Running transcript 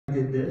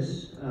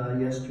this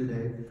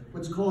yesterday,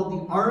 what's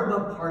called the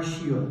Arba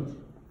Parshiot,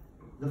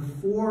 the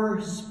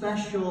 4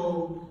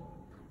 special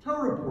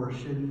Torah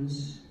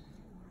portions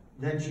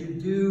that you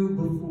do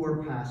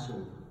before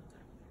Passover.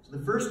 So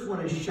the first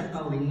one is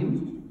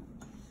Shekalim.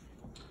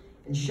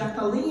 And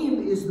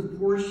Shekalim is the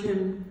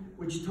portion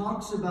which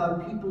talks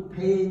about people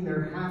paying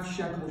their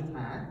half-shekel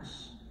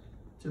tax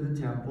to the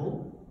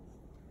temple.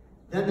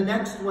 Then the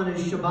next one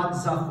is Shabbat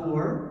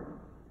Zachor,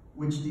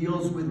 which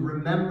deals with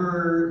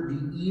remember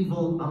the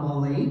evil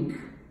Amalek,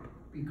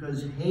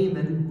 because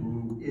Haman,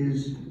 who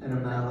is an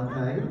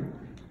Amalekite.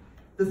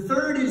 The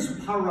third is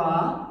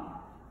Parah,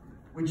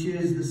 which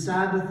is the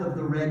Sabbath of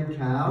the red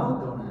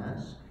cow, don't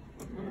ask.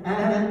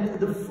 And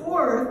the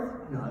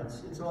fourth, no,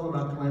 it's all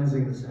about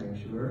cleansing the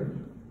sanctuary.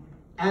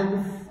 And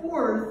the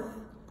fourth,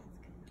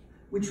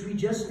 which we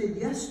just did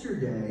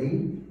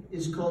yesterday,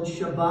 is called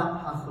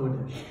Shabbat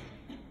HaChodesh,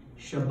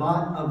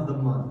 Shabbat of the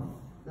month.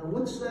 Now,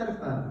 what's that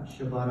about,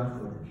 Shabbat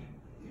HaChodesh?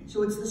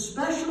 So it's the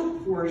special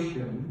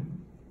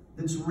portion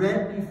that's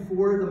read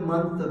before the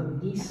month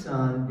of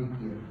Nisan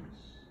begins.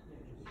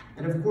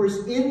 And of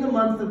course, in the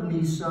month of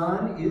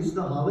Nisan is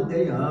the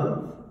holiday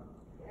of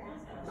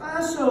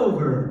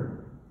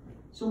Passover.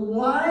 So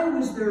why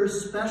was there a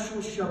special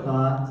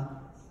Shabbat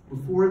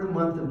before the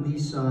month of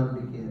Nisan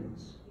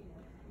begins?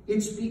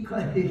 It's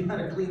because you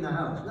gotta clean the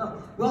house.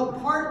 No, well,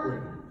 partly.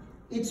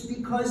 It's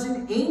because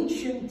in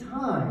ancient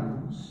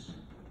times,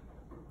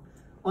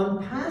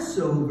 on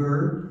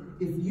Passover,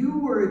 if you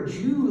were a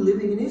Jew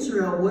living in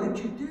Israel, what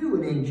did you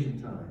do in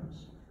ancient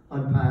times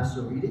on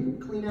Passover? You didn't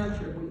clean out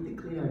your, well, you did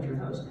clean out your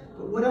house,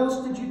 but what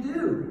else did you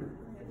do?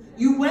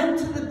 You went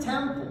to the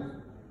temple.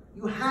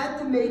 You had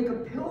to make a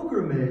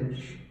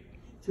pilgrimage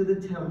to the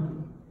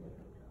temple.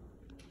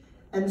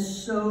 And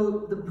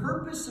so the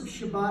purpose of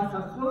Shabbat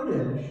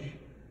HaChodesh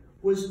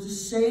was to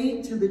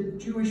say to the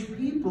Jewish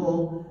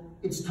people,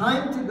 it's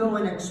time to go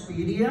on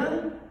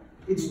Expedia.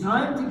 It's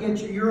time to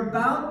get you're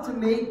about to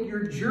make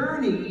your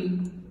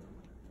journey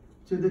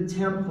to the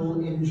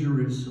temple in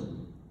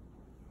Jerusalem.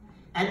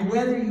 And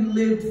whether you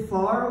lived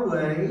far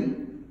away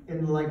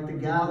in like the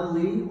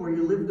Galilee or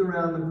you lived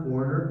around the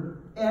corner,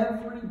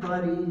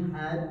 everybody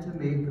had to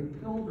make a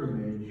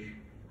pilgrimage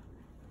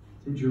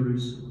to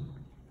Jerusalem.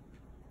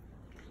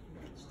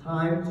 It's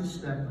time to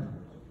step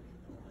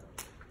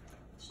up.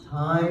 It's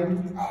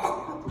time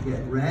to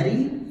get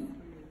ready.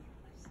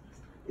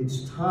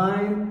 It's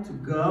time to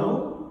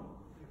go,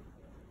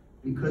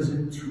 because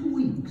in 2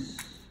 weeks,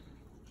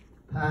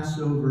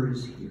 Passover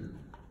is here.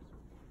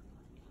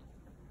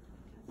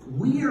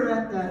 We are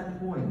at that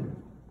point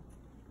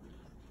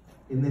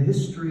in the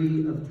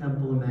history of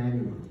Temple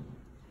Emanu-El.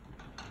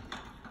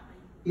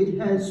 It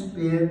has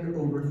been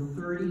over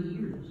 30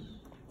 years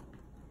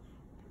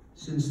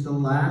since the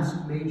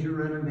last major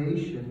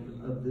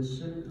renovation of this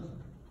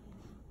synagogue.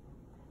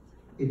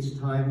 It's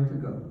time to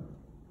go.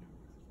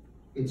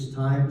 It's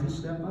time to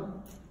step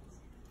up.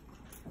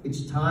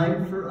 It's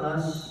time for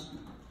us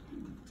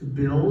to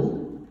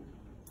build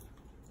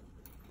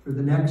for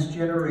the next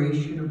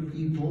generation of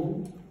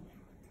people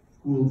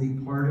who will be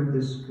part of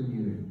this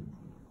community.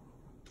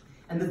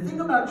 And the thing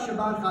about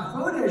Shabbat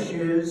HaChodesh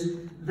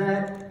is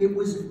that it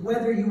was,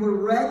 whether you were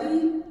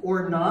ready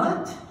or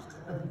not,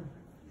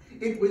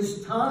 it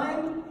was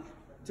time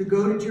to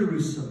go to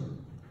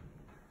Jerusalem.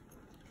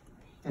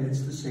 And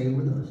it's the same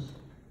with us.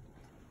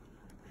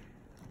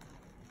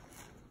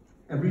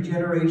 Every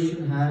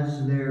generation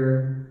has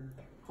their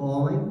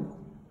calling.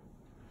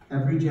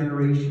 Every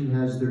generation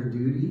has their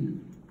duty.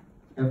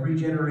 Every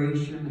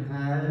generation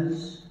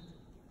has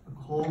a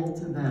call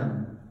to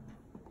them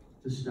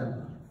to step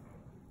up.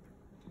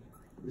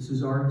 This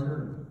is our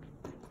turn.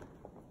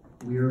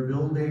 We are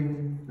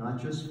building not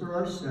just for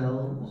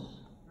ourselves,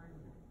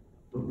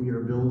 but we are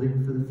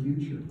building for the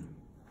future.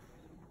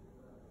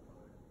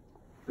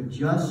 But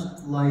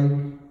just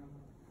like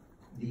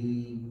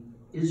the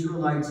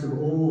Israelites of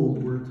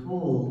old were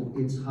told,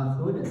 it's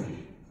HaChodesh.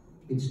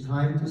 It's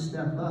time to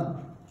step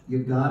up. You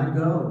gotta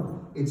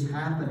go. It's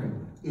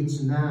happening.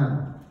 It's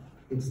now.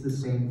 It's the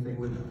same thing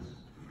with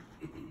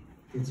us.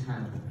 It's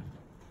happening.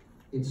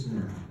 It's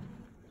now.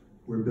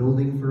 We're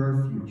building for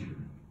our future.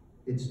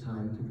 It's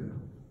time to go.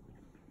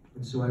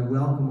 And so I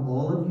welcome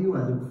all of you.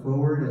 I look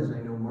forward, as I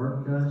know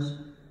Mark does,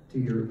 to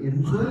your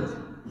input.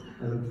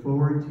 I look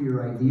forward to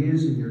your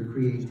ideas and your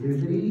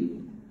creativity.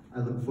 I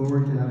look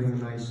forward to having a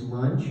nice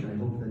lunch. I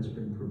hope that's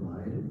been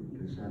provided,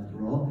 because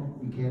after all,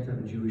 you can't have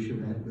a Jewish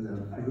event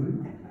without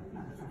food.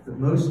 But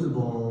most of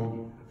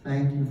all,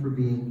 thank you for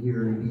being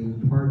here and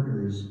being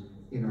partners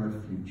in our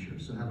future.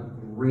 So have a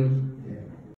great day.